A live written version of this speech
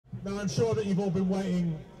Now, I'm sure that you've all been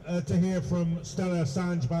waiting to hear from Stella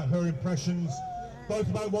Assange about her impressions, both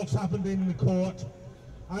about what's happened in the court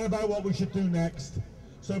and about what we should do next.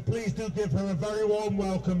 So please do give her a very warm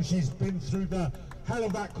welcome. She's been through the hell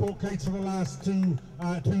of that court case for the last two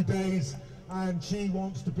days, and she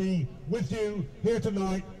wants to be with you here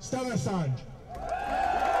tonight. Stella Assange.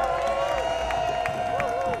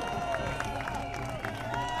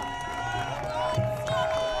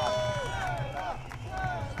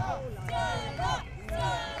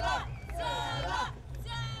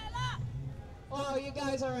 Oh, you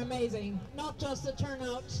guys are amazing. Not just the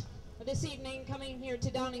turnout this evening coming here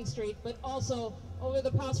to Downing Street, but also over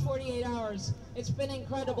the past 48 hours. It's been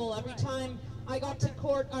incredible. Every time I got to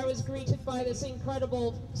court, I was greeted by this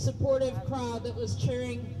incredible supportive crowd that was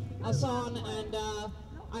cheering us on, and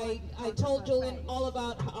I told Julian all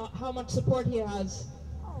about how much support he has,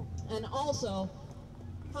 and also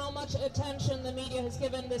how much attention the media has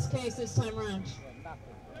given this case this time around.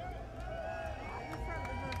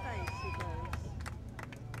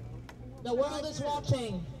 The world is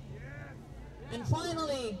watching. And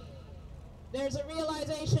finally, there's a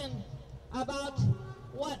realization about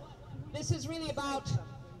what this is really about,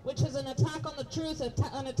 which is an attack on the truth,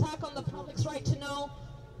 an attack on the public's right to know,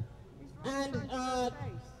 and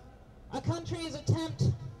a country's attempt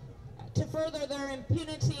to further their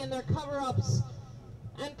impunity and their cover-ups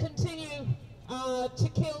and continue to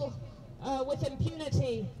kill with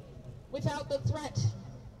impunity without the threat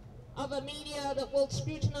of a media that will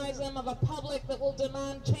scrutinize them, of a public that will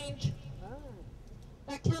demand change.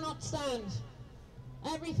 That cannot stand.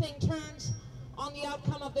 Everything turns on the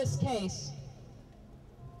outcome of this case.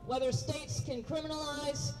 Whether states can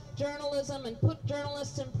criminalize journalism and put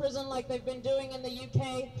journalists in prison like they've been doing in the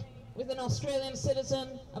UK with an Australian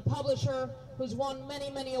citizen, a publisher who's won many,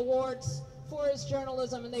 many awards for his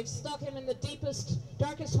journalism, and they've stuck him in the deepest,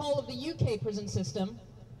 darkest hole of the UK prison system,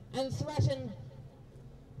 and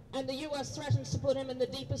the US threatens to put him in the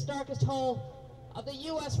deepest, darkest hole of the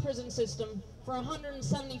US prison system for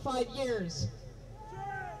 175 years.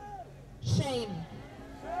 Shame.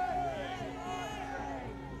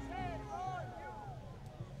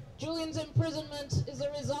 Julian's imprisonment is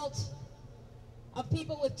a result of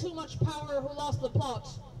people with too much power who lost the plot,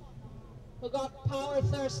 who got power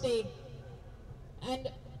thirsty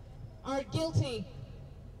and are guilty.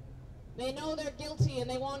 They know they're guilty and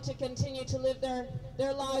they want to continue to live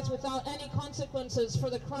their lives without any consequences for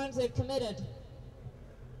the crimes they've committed.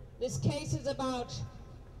 This case is about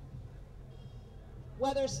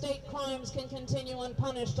whether state crimes can continue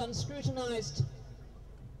unpunished, unscrutinized.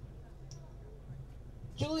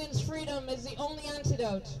 Julian's freedom is the only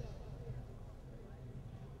antidote.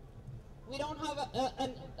 We don't have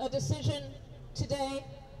a decision today.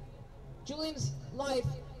 Julian's life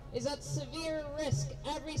is at severe risk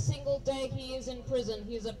every single day he is in prison.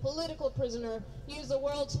 He is a political prisoner. He is the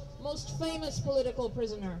world's most famous political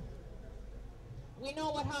prisoner. We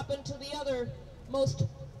know what happened to the other most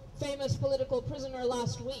famous political prisoner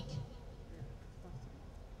last week.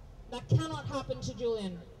 That cannot happen to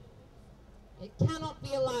Julian. It cannot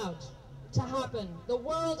be allowed to happen. The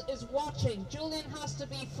world is watching. Julian has to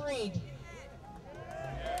be freed.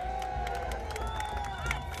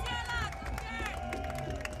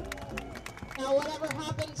 Now, whatever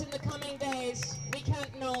happens in the coming days, we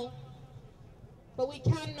can't know, but we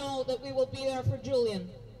can know that we will be there for Julian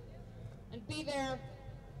and be there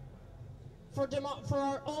for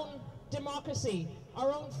our own democracy,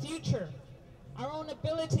 our own future, our own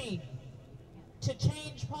ability to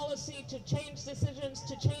change policy, to change decisions,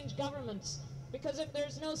 to change governments. Because if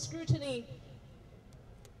there's no scrutiny,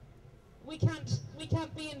 we can't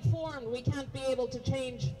be informed. We can't be able to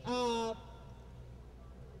change,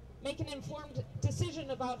 make an informed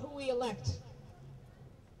decision about who we elect.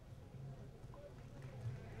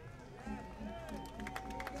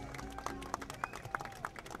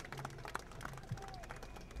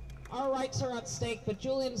 Our rights are at stake, but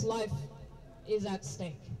Julian's life is at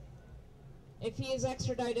stake. If he is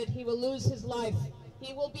extradited, he will lose his life.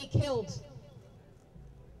 He will be killed.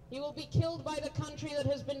 He will be killed by the country that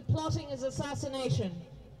has been plotting his assassination.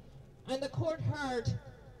 And the court heard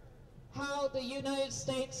how the United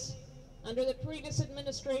States, under the previous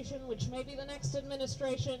administration, which may be the next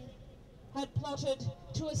administration, had plotted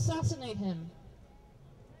to assassinate him,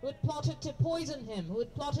 who had plotted to poison him, who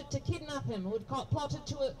had plotted to kidnap him, who had plotted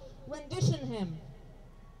to rendition him.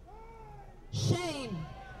 Shame.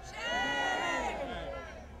 Shame.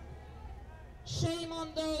 Shame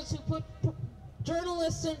on those who put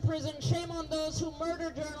journalists in prison. Shame on those who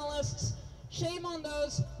murder journalists. Shame on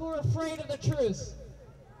those who are afraid of the truth.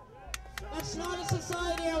 That's not a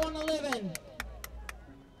society I want to live in.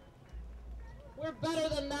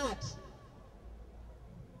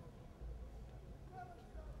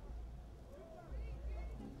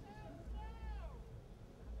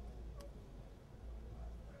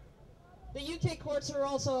 The UK courts are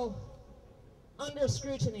also under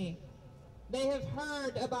scrutiny. They have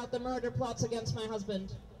heard about the murder plots against my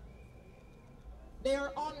husband. They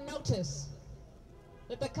are on notice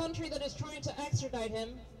that the country that is trying to extradite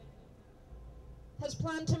him has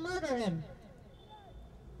planned to murder him.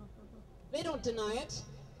 They don't deny it.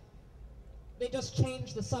 They just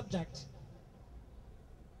change the subject.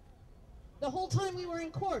 The whole time we were in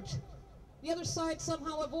court, the other side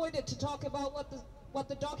somehow avoided to talk about what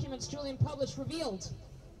the documents Julian published revealed.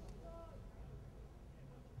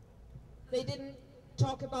 They didn't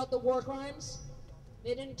talk about the war crimes.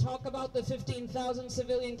 They didn't talk about the 15,000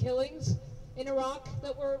 civilian killings in Iraq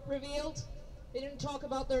that were revealed. They didn't talk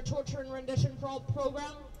about their torture and rendition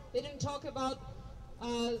program. They didn't talk about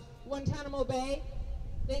Guantanamo Bay.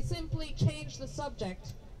 They simply changed the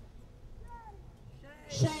subject.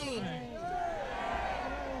 Shame.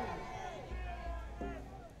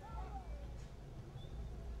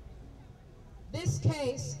 This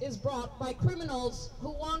case is brought by criminals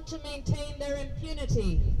who want to maintain their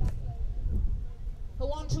impunity, who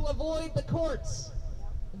want to avoid the courts.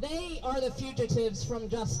 They are the fugitives from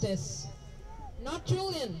justice, not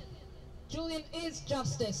Julian. Julian is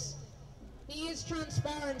justice. He is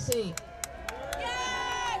transparency.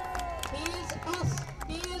 Yes! He is us.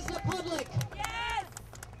 He is the public. Yes!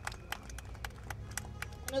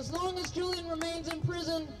 And as long as Julian remains in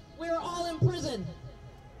prison, we're all in prison.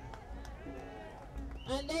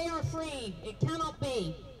 And they are free. It cannot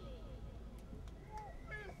be.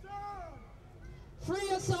 Free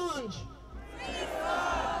Assange! Free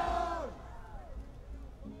Assange!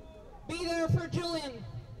 Be there for Julian.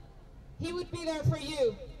 He would be there for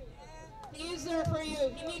you. He is there for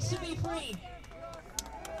you. He needs to be free.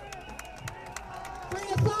 Free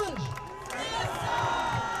Assange!